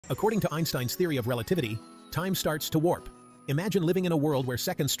According to Einstein's theory of relativity, time starts to warp. Imagine living in a world where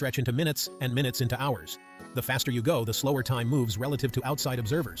seconds stretch into minutes and minutes into hours. The faster you go, the slower time moves relative to outside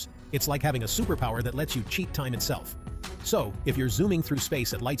observers. It's like having a superpower that lets you cheat time itself. So, if you're zooming through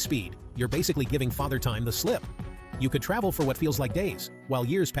space at light speed, you're basically giving Father Time the slip. You could travel for what feels like days, while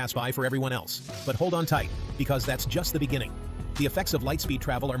years pass by for everyone else. But hold on tight, because that's just the beginning. The effects of light speed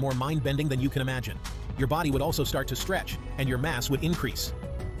travel are more mind-bending than you can imagine. Your body would also start to stretch, and your mass would increase.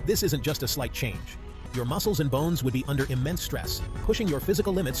 This isn't just a slight change. Your muscles and bones would be under immense stress, pushing your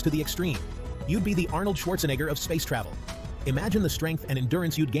physical limits to the extreme. You'd be the Arnold Schwarzenegger of space travel. Imagine the strength and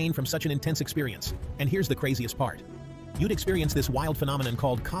endurance you'd gain from such an intense experience. And here's the craziest part. You'd experience this wild phenomenon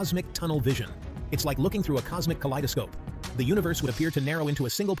called cosmic tunnel vision. It's like looking through a cosmic kaleidoscope. The universe would appear to narrow into a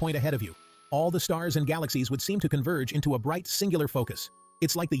single point ahead of you. All the stars and galaxies would seem to converge into a bright, singular focus.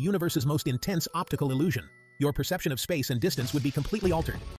 It's like the universe's most intense optical illusion. Your perception of space and distance would be completely altered.